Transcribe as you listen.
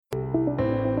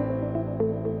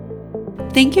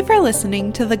Thank you for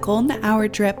listening to the Golden Hour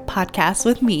Drip podcast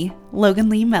with me, Logan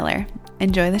Lee Miller.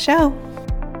 Enjoy the show.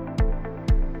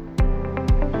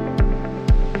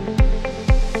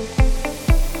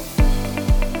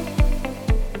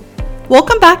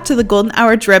 Welcome back to the Golden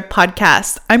Hour Drip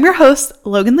podcast. I'm your host,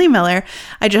 Logan Lee Miller.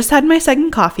 I just had my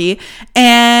second coffee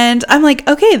and I'm like,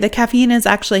 okay, the caffeine is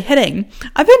actually hitting.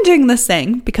 I've been doing this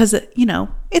thing because,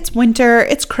 it's winter,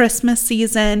 it's Christmas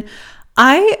season.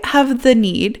 I have the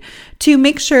need to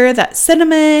make sure that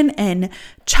cinnamon and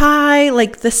chai,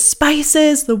 like the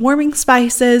spices, the warming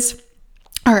spices,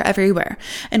 are everywhere.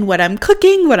 And what I'm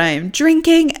cooking, what I'm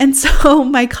drinking. And so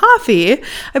my coffee,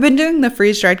 I've been doing the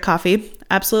freeze-dried coffee.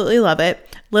 Absolutely love it.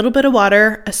 A little bit of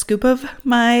water, a scoop of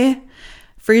my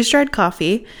freeze-dried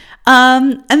coffee.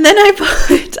 And then I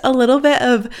put a little bit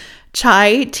of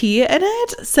chai tea in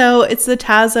it. So it's the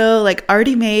Tazo, like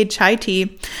already made chai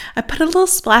tea. I put a little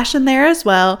splash in there as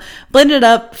well, blend it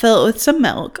up, fill it with some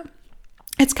milk.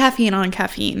 It's caffeine on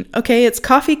caffeine. Okay. It's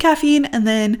coffee caffeine and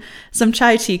then some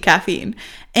chai tea caffeine.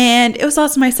 And it was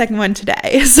also my second one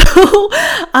today. So,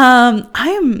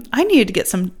 I needed to get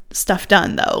some stuff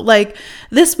done though. Like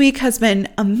this week has been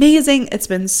amazing. It's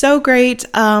been so great.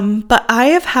 But I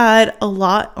have had a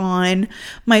lot on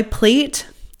my plate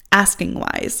asking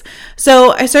wise.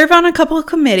 So I serve on a couple of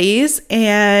committees,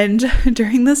 and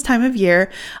during this time of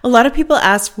year, a lot of people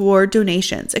ask for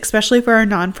donations, especially for our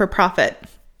non-for-profit.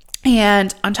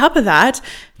 And on top of that,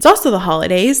 it's also the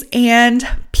holidays, and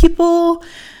people,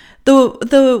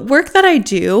 the work that I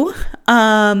do,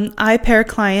 I pair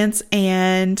clients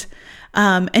and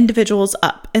individuals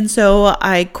up. And so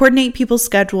I coordinate people's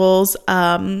schedules.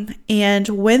 And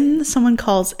when someone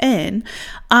calls in,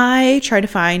 I try to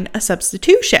find a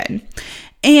substitution.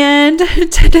 And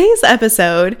today's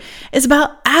episode is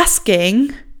about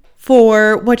asking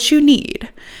for what you need.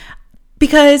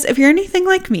 Because if you're anything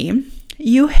like me,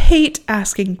 you hate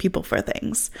asking people for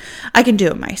things. I can do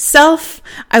it myself.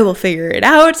 I will figure it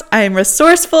out. I am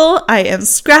resourceful. I am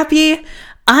scrappy.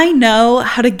 I know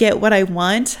how to get what I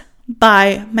want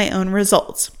by my own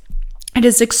results. It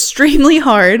is extremely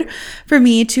hard for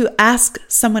me to ask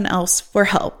someone else for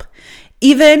help,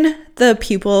 even the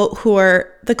people who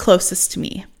are the closest to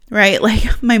me, right?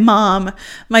 Like my mom,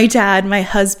 my dad, my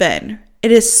husband.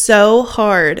 It is so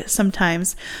hard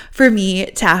sometimes for me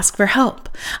to ask for help.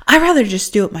 I'd rather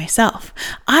just do it myself.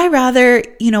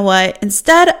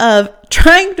 Instead of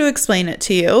trying to explain it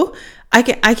to you,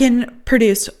 I can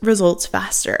produce results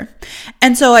faster.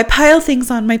 And so I pile things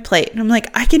on my plate and I'm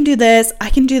like, I can do this, I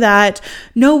can do that.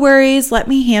 No worries, let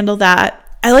me handle that.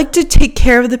 I like to take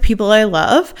care of the people I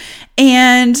love,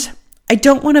 and I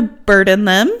don't want to burden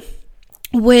them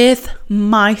with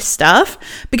my stuff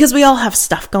because we all have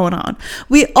stuff going on.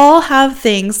 We all have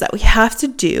things that we have to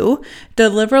do,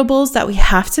 deliverables that we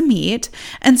have to meet.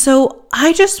 And so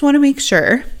I just want to make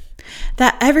sure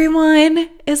that everyone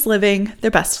is living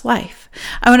their best life.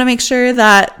 I want to make sure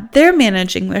that they're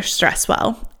managing their stress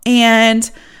well. And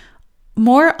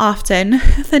more often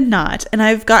than not, and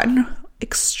I've gotten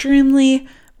extremely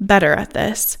better at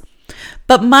this,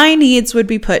 but my needs would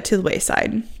be put to the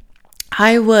wayside.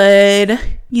 I would,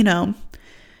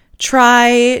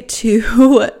 try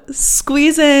to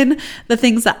squeeze in the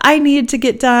things that I needed to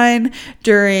get done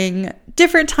during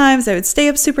different times. I would stay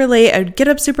up super late. I would get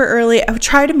up super early. I would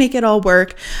try to make it all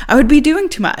work. I would be doing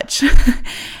too much.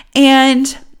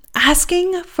 And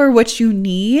asking for what you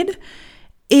need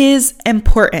is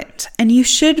important. And you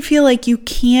should feel like you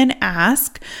can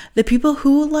ask the people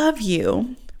who love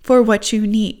you for what you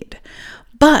need.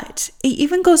 But it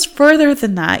even goes further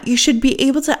than that. You should be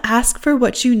able to ask for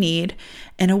what you need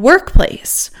in a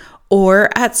workplace or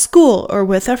at school or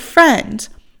with a friend,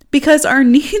 because our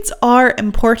needs are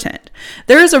important.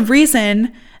 There is a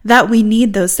reason that we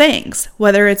need those things,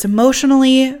 whether it's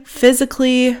emotionally,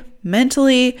 physically,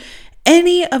 mentally,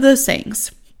 any of those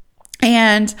things.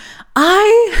 And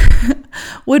I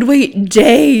would wait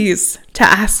days to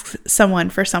ask someone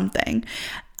for something.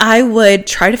 I would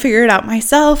try to figure it out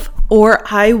myself, or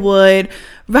I would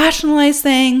rationalize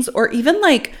things, or even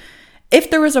like if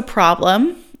there was a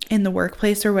problem in the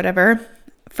workplace or whatever,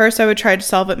 first I would try to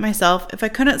solve it myself. If I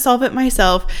couldn't solve it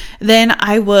myself, then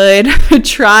I would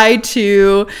try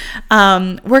to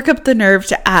work up the nerve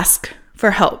to ask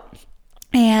for help.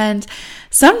 And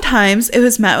sometimes it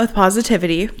was met with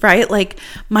positivity, right? Like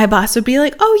my boss would be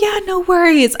like, oh yeah, no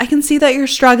worries. I can see that you're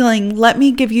struggling. Let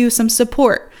me give you some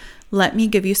support. Let me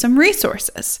give you some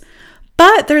resources.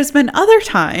 But there's been other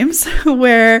times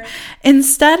where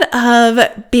instead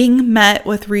of being met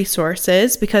with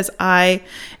resources because I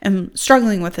am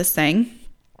struggling with this thing,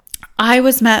 I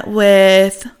was met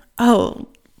with,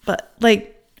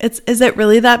 Is it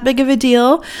really that big of a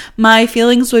deal? My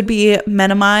feelings would be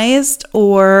minimized,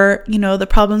 or, the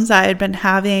problems that I had been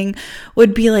having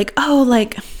would be like, oh,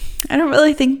 like, I don't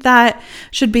really think that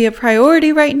should be a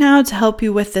priority right now to help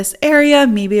you with this area.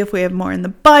 Maybe if we have more in the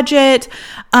budget.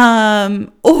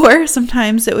 Or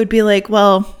sometimes it would be like,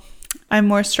 well, I'm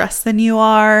more stressed than you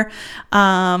are.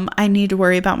 I need to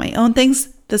worry about my own things.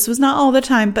 This was not all the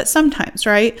time, but sometimes,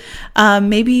 right?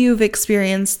 Maybe you've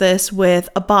experienced this with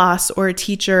a boss or a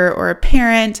teacher or a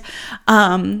parent,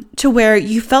 to where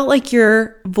you felt like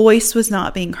your voice was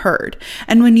not being heard.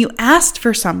 And when you asked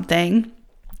for something,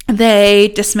 they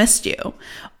dismissed you,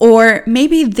 or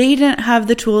maybe they didn't have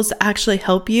the tools to actually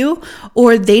help you,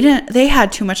 or they had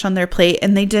too much on their plate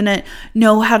and they didn't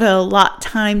know how to allot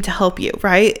time to help you,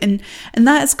 right? And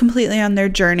that is completely on their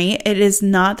journey. It is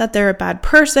not that they're a bad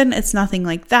person. It's nothing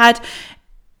like that.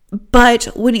 But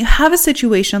when you have a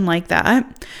situation like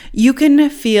that, you can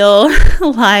feel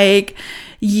like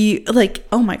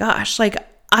oh my gosh, like,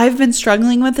 I've been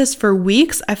struggling with this for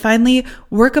weeks. I finally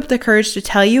work up the courage to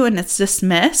tell you and it's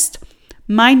dismissed.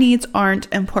 My needs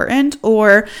aren't important,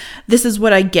 or this is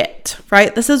what I get,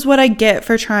 right? This is what I get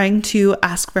for trying to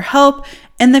ask for help.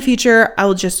 In the future, I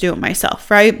will just do it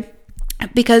myself, right?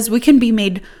 Because we can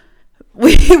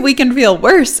feel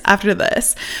worse after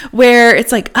this, where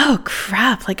it's like, oh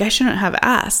crap, like I shouldn't have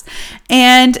asked.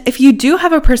 And if you do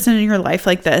have a person in your life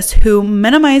like this who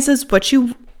minimizes what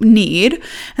you need,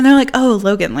 and they're like, oh,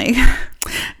 Logan, like,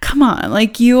 come on,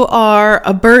 like, you are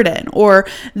a burden, or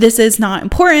this is not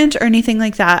important, or anything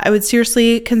like that, I would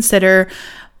seriously consider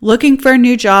looking for a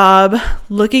new job,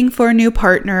 looking for a new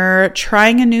partner,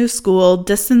 trying a new school,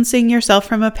 distancing yourself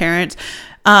from a parent,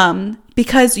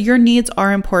 because your needs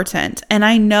are important. And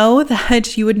I know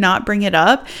that you would not bring it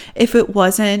up if it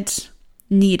wasn't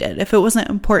needed, if it wasn't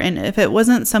important, if it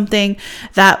wasn't something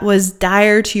that was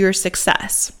dire to your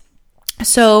success.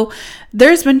 So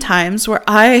there's been times where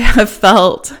I have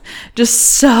felt just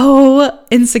so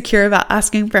insecure about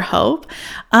asking for help,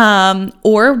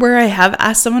 or where I have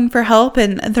asked someone for help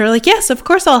and they're like, yes, of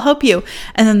course I'll help you.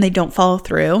 And then they don't follow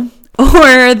through,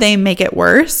 or they make it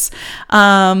worse.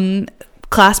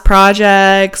 Class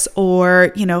projects,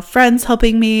 or, friends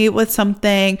helping me with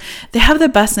something. They have the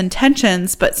best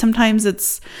intentions, but sometimes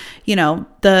it's,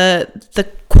 the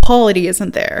quality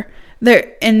isn't there.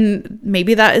 And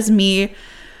maybe that is me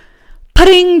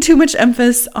putting too much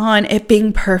emphasis on it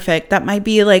being perfect. That might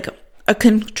be like a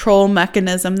control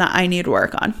mechanism that I need to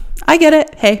work on. I get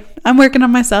it. Hey, I'm working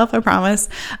on myself, I promise.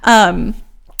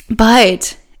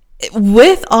 But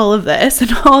with all of this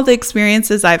and all the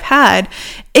experiences I've had,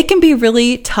 it can be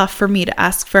really tough for me to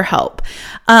ask for help.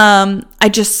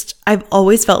 I've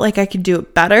always felt like I could do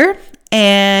it better.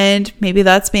 And maybe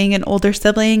that's being an older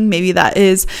sibling. Maybe that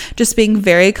is just being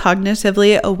very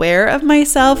cognitively aware of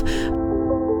myself.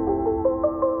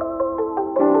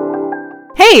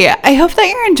 Hey, I hope that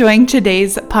you're enjoying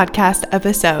today's podcast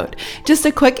episode. Just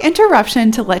a quick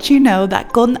interruption to let you know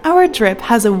that Golden Hour Drip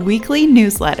has a weekly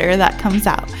newsletter that comes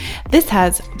out. This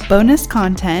has bonus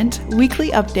content,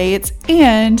 weekly updates,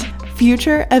 and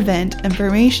future event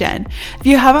information. If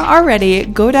you haven't already,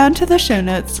 go down to the show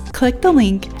notes, click the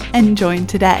link, and join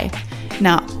today.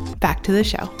 Now, back to the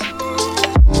show.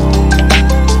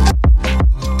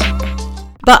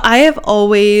 But I have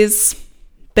always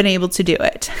been able to do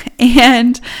it.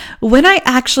 And when I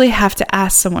actually have to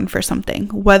ask someone for something,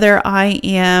 whether I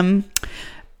am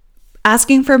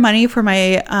asking for money for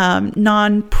my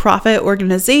nonprofit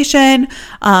organization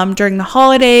during the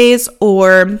holidays,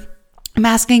 or I'm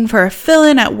asking for a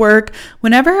fill-in at work,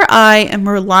 whenever I am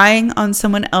relying on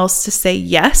someone else to say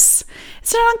yes,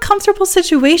 it's an uncomfortable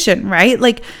situation, right?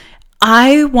 Like,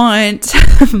 I want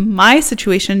my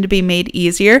situation to be made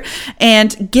easier,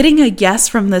 and getting a yes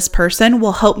from this person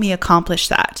will help me accomplish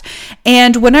that.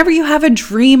 And whenever you have a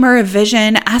dream or a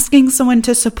vision, asking someone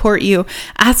to support you,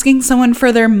 asking someone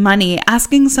for their money,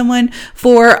 asking someone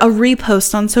for a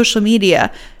repost on social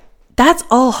media, that's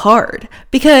all hard,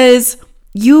 because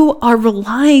you are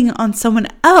relying on someone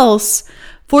else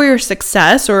for your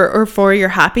success or for your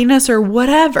happiness or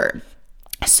whatever.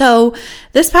 So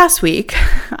this past week,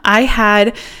 I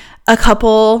had a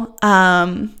couple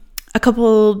not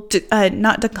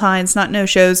declines, not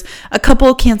no-shows, a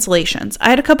couple cancellations.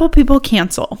 I had a couple people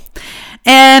cancel.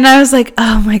 And I was like,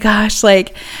 oh my gosh,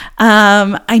 like,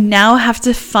 I now have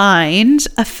to find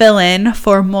a fill-in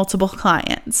for multiple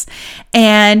clients.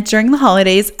 And during the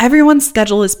holidays, everyone's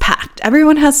schedule is packed.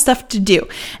 Everyone has stuff to do.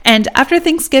 And after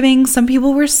Thanksgiving, some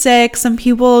people were sick. Some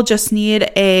people just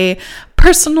need a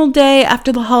personal day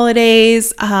after the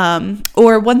holidays,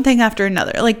 or one thing after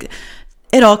another. Like,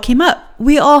 it all came up.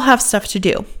 We all have stuff to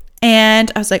do.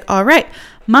 And I was like, all right,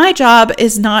 my job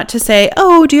is not to say,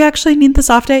 oh, do you actually need this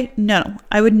off day? No,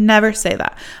 I would never say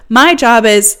that. My job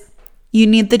is, you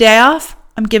need the day off?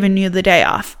 I'm giving you the day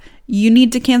off. You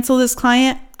need to cancel this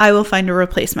client? I will find a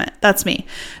replacement. That's me.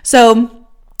 So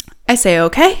I say,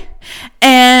 okay.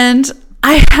 And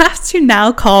I have to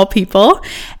now call people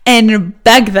and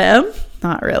beg them,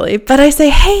 not really, but I say,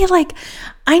 hey, like,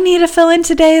 I need to fill in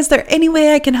today. Is there any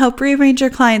way I can help rearrange your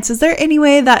clients? Is there any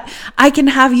way that I can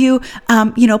have you,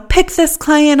 pick this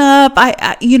client up?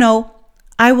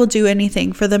 I will do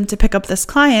anything for them to pick up this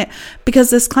client, because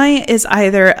this client is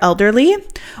either elderly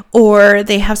or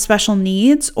they have special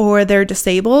needs or they're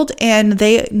disabled and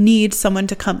they need someone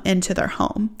to come into their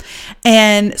home.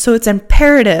 And so it's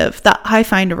imperative that I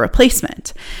find a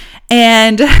replacement.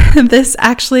 And this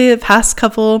actually, the past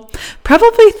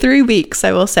probably 3 weeks,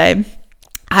 I will say,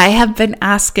 I have been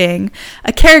asking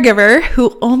a caregiver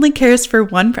who only cares for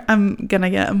one. I'm going to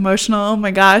get emotional. Oh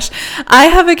my gosh. I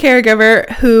have a caregiver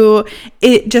who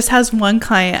it just has one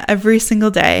client every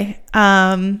single day.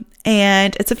 And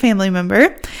it's a family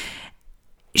member.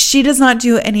 She does not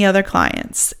do any other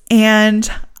clients. And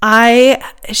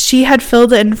she had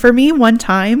filled in for me one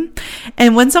time.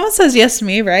 And when someone says yes to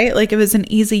me, right? Like, it was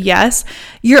an easy yes,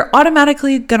 you're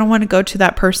automatically going to want to go to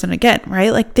that person again,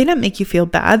 right? Like, they didn't make you feel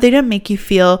bad. They didn't make you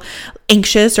feel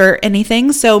anxious or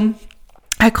anything. So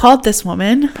I called this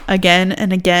woman again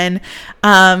and again,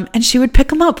 and she would pick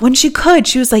them up when she could.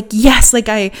 She was like, yes, like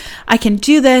I can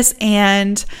do this.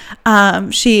 And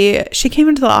she came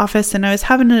into the office, and I was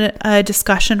having a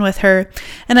discussion with her,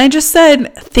 and I just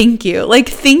said, thank you. Like,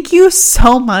 thank you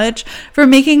so much for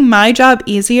making my job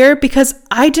easier, because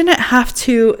I didn't have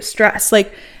to stress.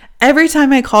 Like, every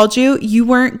time I called you, you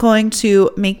weren't going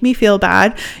to make me feel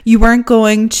bad. You weren't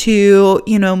going to,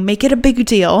 make it a big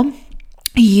deal.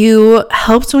 You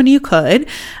helped when you could.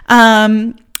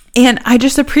 And I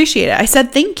just appreciate it. I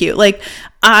said, thank you. Like,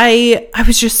 I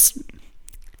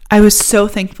was so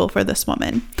thankful for this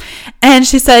woman. And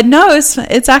she said, no,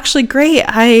 it's actually great.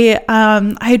 I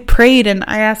had prayed and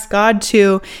I asked God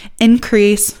to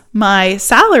increase my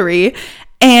salary.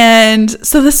 And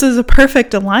so this is a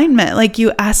perfect alignment. Like,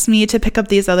 you asked me to pick up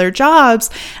these other jobs.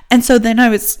 And so then I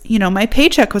was, my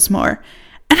paycheck was more.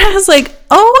 And I was like,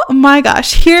 oh my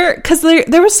gosh, because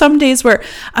there were some days where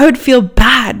I would feel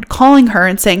bad calling her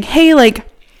and saying, hey, like,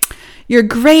 you're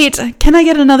great. Can I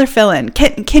get another fill-in?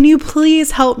 Can you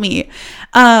please help me?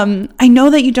 I know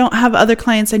that you don't have other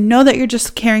clients. I know that you're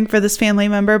just caring for this family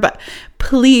member, but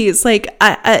please, like,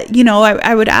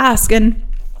 I would ask. And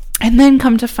then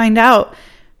come to find out,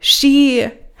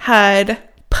 she had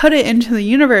put it into the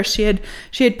universe. She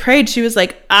had prayed. She was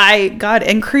like, God,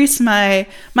 increase my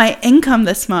income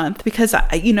this month, because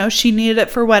she needed it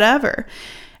for whatever.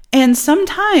 And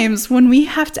sometimes when we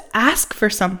have to ask for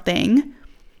something,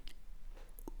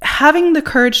 having the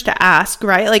courage to ask,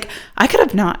 right? Like, I could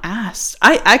have not asked.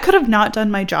 I could have not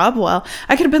done my job well.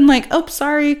 I could have been like, oh,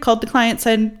 sorry, called the client,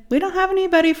 said, we don't have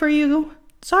anybody for you.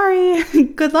 Sorry,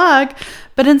 good luck.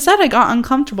 But instead I got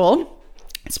uncomfortable.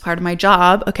 It's part of my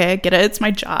job. Okay, I get it. It's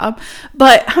my job.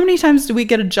 But how many times do we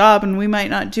get a job and we might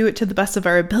not do it to the best of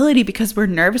our ability because we're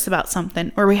nervous about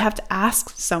something, or we have to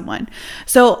ask someone?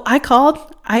 So I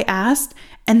called, I asked,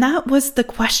 and that was the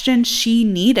question she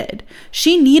needed.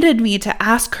 She needed me to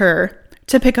ask her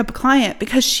to pick up a client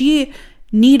because she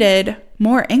needed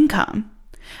more income.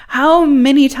 How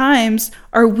many times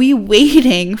are we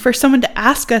waiting for someone to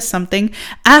ask us something,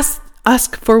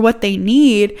 ask for what they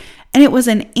need, and it was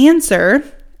an answer,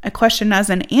 a question as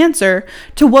an answer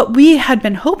to what we had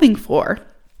been hoping for?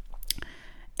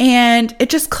 And it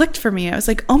just clicked for me. I was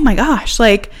like, oh my gosh,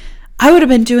 like, I would have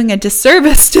been doing a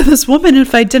disservice to this woman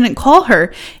if I didn't call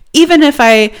her. Even if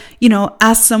I,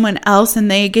 asked someone else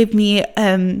and they gave me,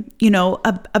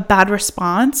 a bad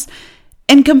response,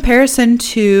 in comparison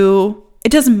to,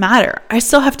 it doesn't matter. I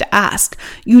still have to ask.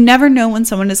 You never know when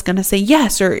someone is going to say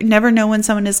yes, or never know when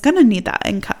someone is going to need that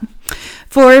income.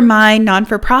 For my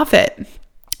non-for-profit,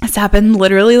 this happened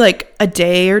literally like a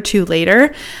day or two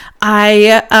later.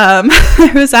 I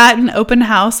was at an open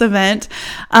house event,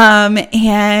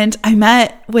 and I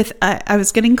met with, I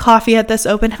was getting coffee at this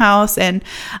open house, and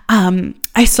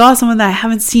I saw someone that I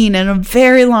haven't seen in a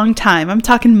very long time. I'm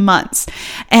talking months.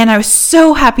 And I was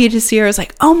so happy to see her. I was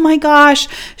like, oh my gosh,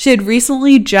 she had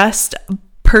recently just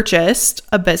purchased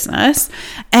a business.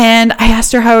 And I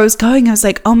asked her how it was going. I was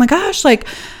like, oh my gosh, like,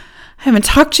 I haven't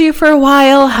talked to you for a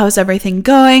while. How's everything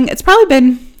going? It's probably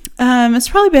been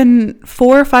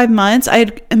 4 or 5 months.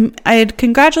 I had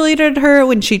congratulated her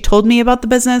when she told me about the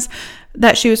business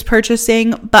that she was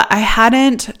purchasing, but I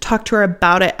hadn't talked to her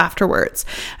about it afterwards.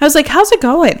 I was like, how's it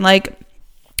going? Like,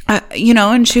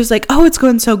 and she was like, oh, it's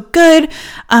going so good.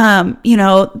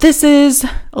 This is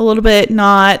a little bit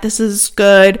not, this is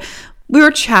good. We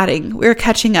were chatting, we were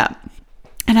catching up.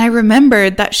 And I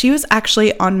remembered that she was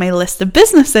actually on my list of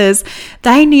businesses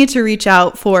that I need to reach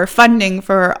out for funding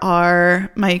for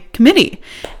my committee.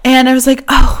 And I was like,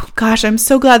 oh gosh, I'm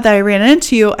so glad that I ran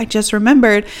into you. I just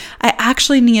remembered I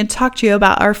actually need to talk to you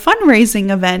about our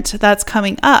fundraising event that's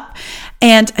coming up.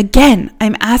 And again,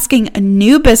 I'm asking a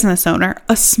new business owner,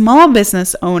 a small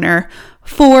business owner,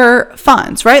 for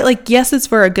funds, right? Like, yes, it's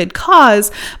for a good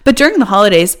cause, but during the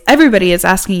holidays, everybody is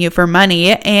asking you for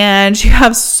money and you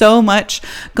have so much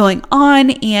going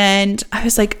on. And I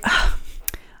was like,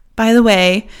 by the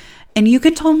way, and you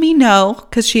can tell me no,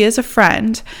 because she is a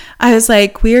friend. I was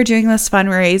like, we are doing this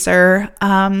fundraiser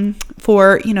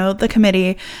for, the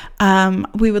committee.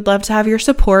 We would love to have your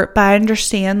support, but I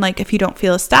understand, like, if you don't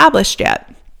feel established yet.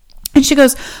 And she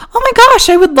goes, oh my gosh,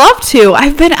 I would love to.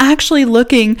 I've been actually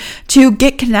looking to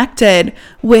get connected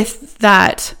with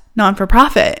that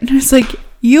non-for-profit. And I was like,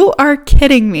 you are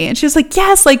kidding me. And she was like,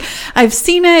 yes, like I've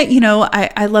seen it.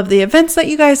 I love the events that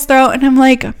you guys throw. And I'm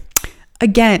like,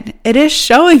 again, it is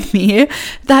showing me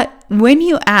that when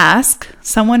you ask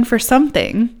someone for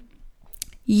something,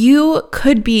 you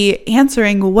could be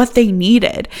answering what they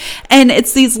needed. And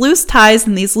it's these loose ties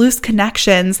and these loose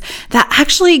connections that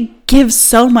actually give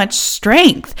so much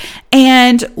strength.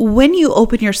 And when you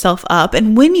open yourself up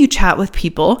and when you chat with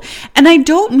people, and I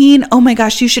don't mean, oh my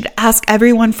gosh, you should ask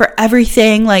everyone for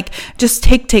everything, like just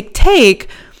take.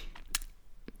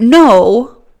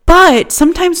 No, but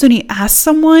sometimes when you ask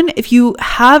someone, if you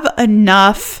have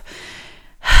enough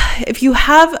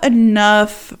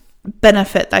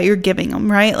benefit that you're giving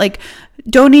them, right? Like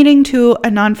donating to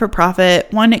a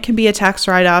non-for-profit, 1, it can be a tax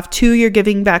write-off, 2, you're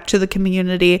giving back to the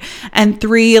community, and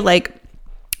 3, like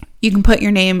you can put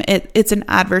your name, it's an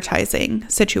advertising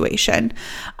situation.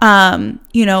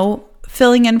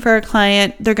 Filling in for a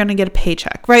client, they're going to get a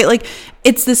paycheck, right? Like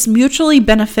it's this mutually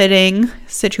benefiting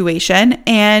situation.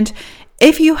 And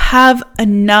if you have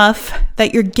enough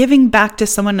that you're giving back to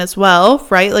someone as well,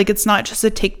 right? Like it's not just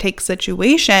a take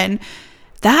situation,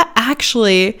 that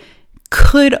actually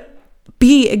could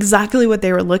be exactly what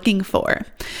they were looking for.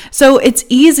 So it's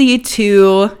easy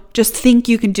to just think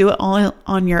you can do it all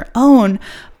on your own,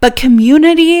 but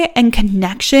community and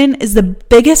connection is the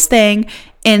biggest thing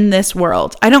in this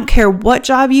world. I don't care what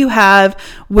job you have,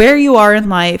 where you are in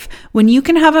life, when you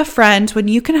can have a friend, when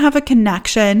you can have a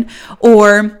connection,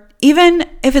 or even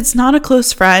if it's not a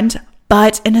close friend,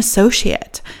 but an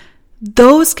associate,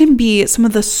 those can be some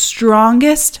of the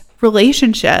strongest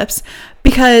relationships,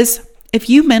 because if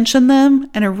you mention them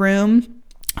in a room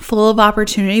full of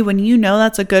opportunity, when you know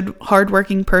that's a good,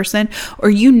 hardworking person, or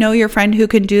your friend who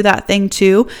can do that thing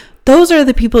too, those are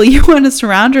the people you want to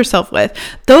surround yourself with.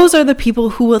 Those are the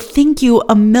people who will thank you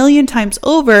 1,000,000 times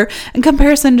over in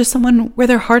comparison to someone where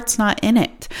their heart's not in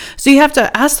it. So you have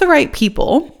to ask the right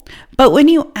people, but when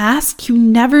you ask, you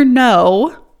never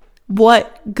know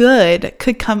what good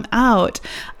could come out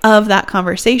of that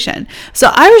conversation.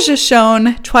 So I was just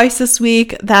shown twice this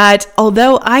week that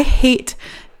although I hate,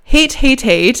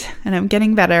 and I'm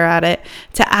getting better at it,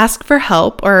 to ask for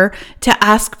help or to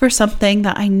ask for something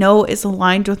that I know is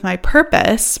aligned with my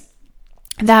purpose,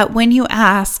 that when you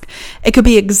ask, it could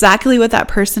be exactly what that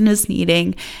person is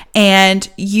needing, and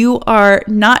you are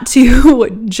not to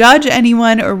judge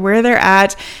anyone or where they're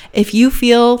at. If you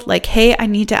feel like, hey, I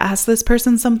need to ask this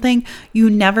person something, you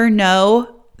never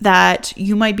know that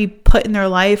you might be put in their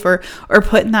life or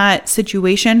put in that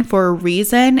situation for a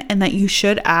reason, and that you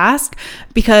should ask,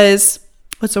 because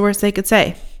what's the worst they could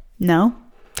say? No.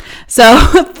 So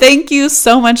thank you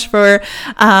so much for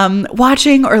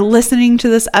watching or listening to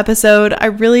this episode. I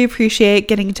really appreciate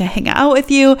getting to hang out with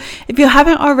you. If you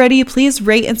haven't already, please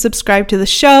rate and subscribe to the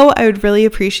show. I would really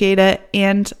appreciate it.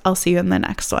 And I'll see you in the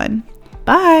next one.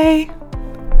 Bye.